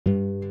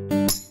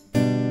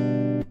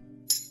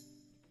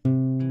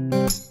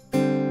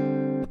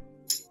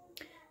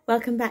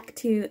Welcome back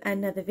to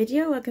another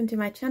video. Welcome to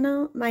my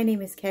channel. My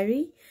name is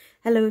Kerry.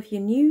 Hello if you're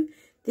new.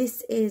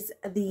 This is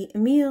the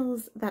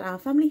meals that our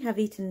family have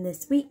eaten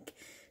this week.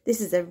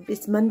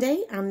 It's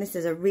Monday and this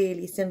is a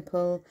really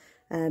simple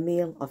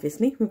meal.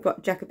 Obviously we've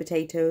got jacket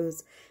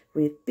potatoes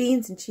with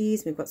beans and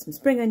cheese. We've got some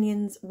spring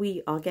onions.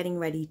 We are getting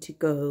ready to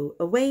go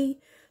away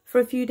for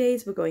a few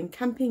days. We're going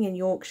camping in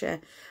Yorkshire,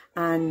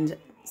 and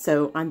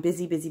so I'm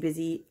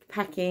busy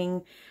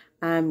packing,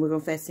 and we're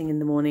going first thing in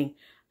the morning.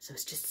 So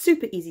it's just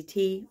super easy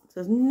tea. So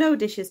there's no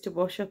dishes to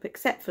wash up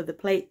except for the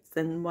plates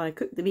and what I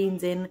cook the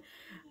beans in,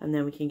 and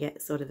then we can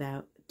get sorted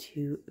out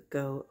to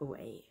go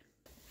away.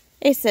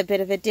 It's a bit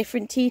of a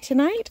different tea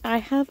tonight. I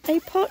have a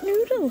pot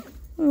noodle.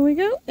 There we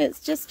go. It's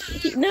just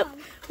heating up.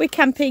 We're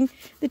camping.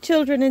 The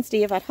children and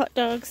Steve had hot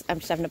dogs. I'm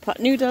just having a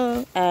pot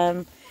noodle.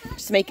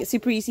 Just to make it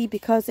super easy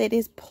because it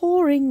is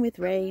pouring with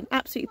rain.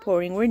 Absolutely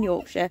pouring. We're in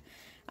Yorkshire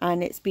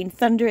and it's been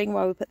thundering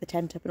while we put the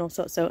tent up and all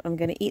sorts. So I'm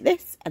going to eat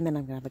this and then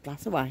I'm going to have a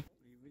glass of wine.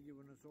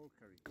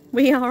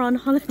 We are on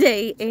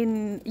holiday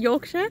in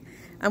Yorkshire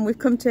and we've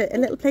come to a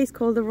little place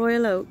called the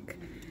Royal Oak,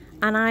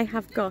 and I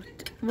have got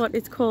what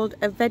is called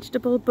a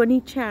vegetable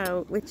bunny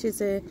chow, which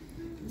is a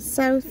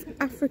South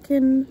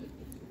African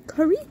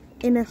curry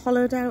in a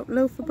hollowed out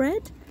loaf of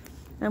bread,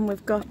 and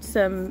we've got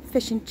some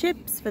fish and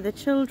chips for the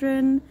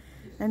children,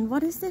 and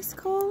what is this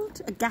called?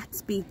 A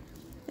Gatsby.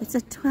 It's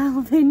a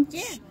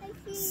 12-inch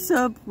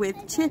sub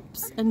with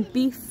chips and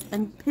beef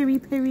and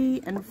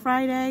piri-piri and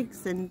fried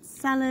eggs and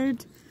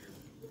salad.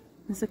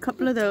 There's a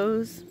couple of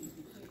those,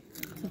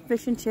 some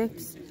fish and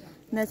chips,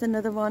 and there's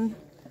another one,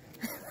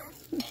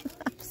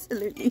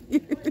 absolutely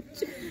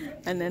huge.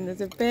 And then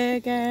there's a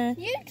burger.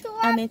 You two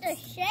are the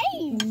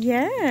same.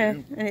 Yeah,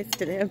 and it's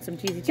still on some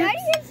cheesy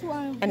chips.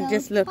 And it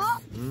just looks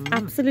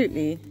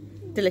absolutely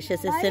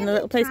delicious. It's in a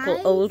little place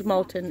called Old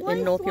Malton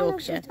in North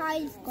Yorkshire.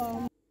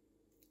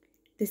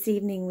 This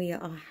evening we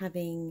are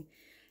having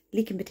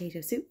leek and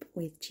potato soup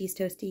with cheese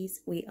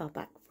toasties. We are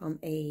back from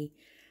a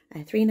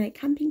 3-night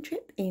camping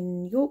trip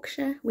in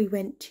Yorkshire. We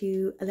went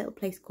to a little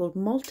place called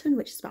Malton,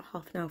 which is about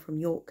half an hour from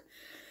York,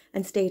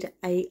 and stayed at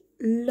a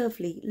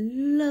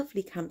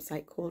lovely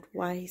campsite called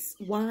Wise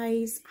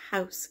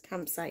House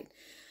Campsite.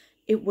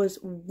 It was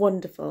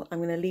wonderful. I'm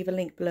going to leave a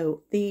link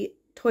below. The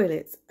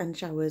toilets and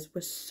showers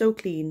were so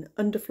clean,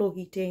 underfloor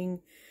heating,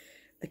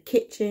 a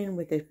kitchen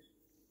with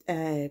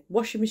a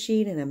washing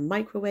machine and a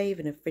microwave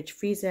and a fridge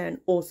freezer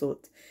and all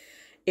sorts.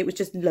 It was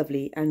just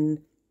lovely. And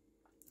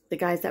the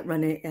guys that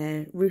run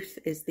it, Ruth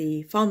is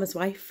the farmer's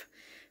wife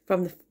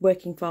from the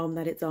working farm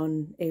that it's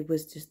on. It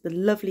was just the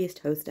loveliest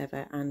host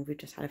ever, and we've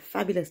just had a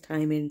fabulous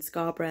time in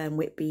Scarborough and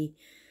Whitby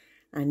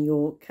and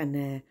York,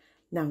 and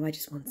now I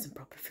just want some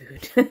proper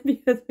food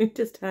because we've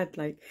just had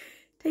like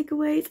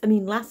takeaways. I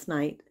mean, last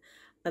night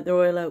at the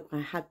Royal Oak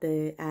I had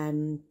the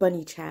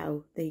bunny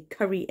chow, the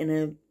curry in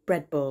a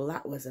bread bowl.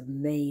 That was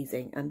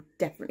amazing. I'm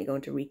definitely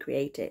going to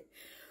recreate it,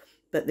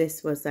 but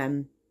this was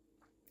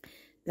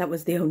that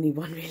was the only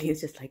one really. It's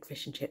just like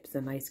fish and chips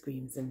and ice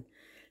creams and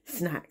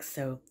snacks.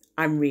 So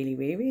I'm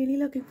really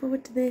looking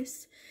forward to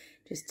this.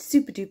 Just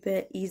super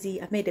duper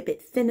easy. I've made it a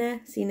bit thinner,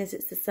 seeing as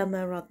it's the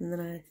summer, rather than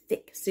a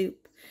thick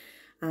soup,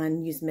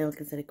 and use milk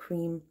instead of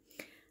cream.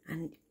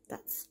 And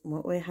that's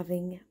what we're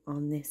having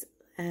on this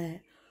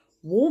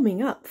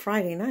warming up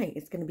Friday night.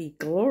 It's going to be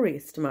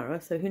glorious tomorrow,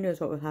 so who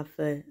knows what we'll have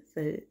for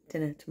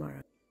dinner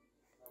tomorrow.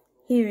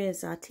 Here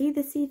is our tea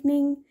this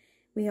evening.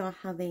 We are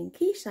having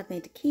quiche. I've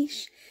made a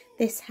quiche.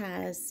 This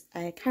has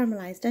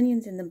caramelised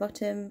onions in the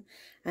bottom,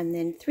 and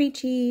then 3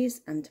 cheese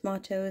and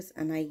tomatoes,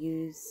 and I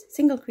use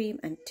single cream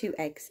and 2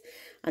 eggs.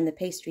 And the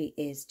pastry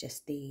is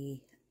just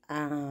the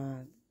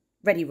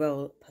ready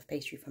roll puff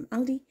pastry from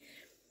Aldi.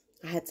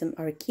 I had some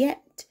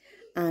orecchiette,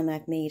 and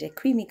I've made a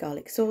creamy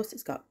garlic sauce.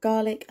 It's got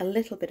garlic, a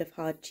little bit of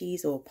hard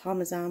cheese or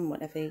parmesan,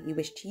 whatever you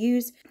wish to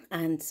use,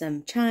 and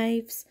some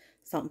chives,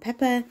 salt and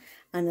pepper,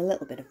 and a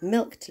little bit of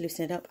milk to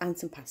loosen it up, and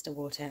some pasta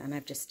water, and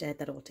I've just stirred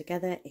that all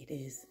together. It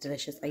is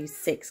delicious. I use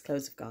 6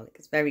 cloves of garlic.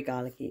 It's very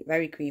garlicky,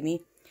 very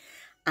creamy,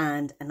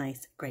 and a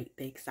nice great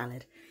big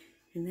salad.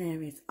 And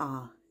there is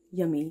our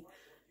yummy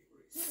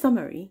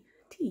summery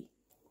tea.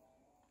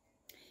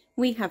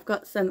 We have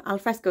got some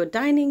alfresco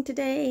dining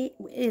today.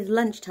 It is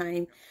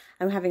lunchtime.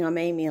 I'm having our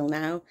main meal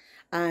now,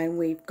 and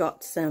we've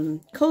got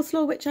some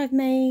coleslaw which I've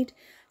made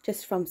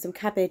just from some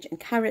cabbage and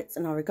carrots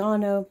and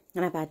oregano,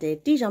 and I've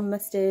added Dijon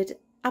mustard,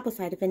 apple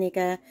cider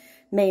vinegar,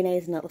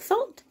 mayonnaise and a little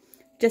salt,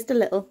 just a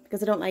little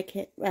because I don't like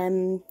it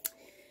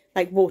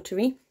like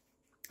watery.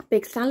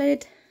 Big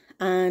salad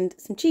and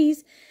some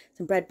cheese,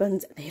 some bread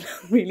buns. They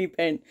look really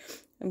burnt,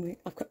 and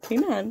I've got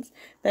clean hands.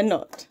 They're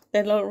not.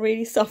 They're not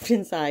really soft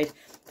inside.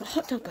 The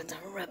hot dog buns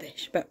are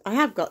rubbish, but I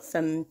have got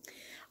some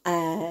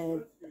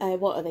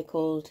what are they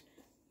called?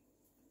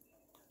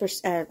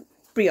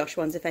 Brioche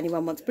ones, if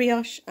anyone wants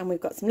brioche. And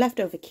we've got some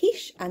leftover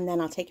quiche, and then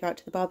I'll take you out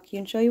to the barbecue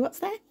and show you what's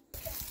there.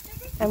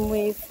 And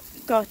we've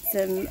got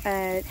some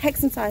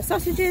Hexenshire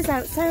sausages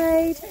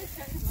outside,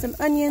 some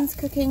onions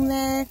cooking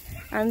there,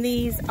 and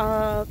these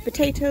are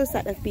potatoes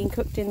that have been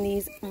cooked in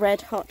these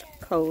red hot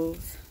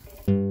coals.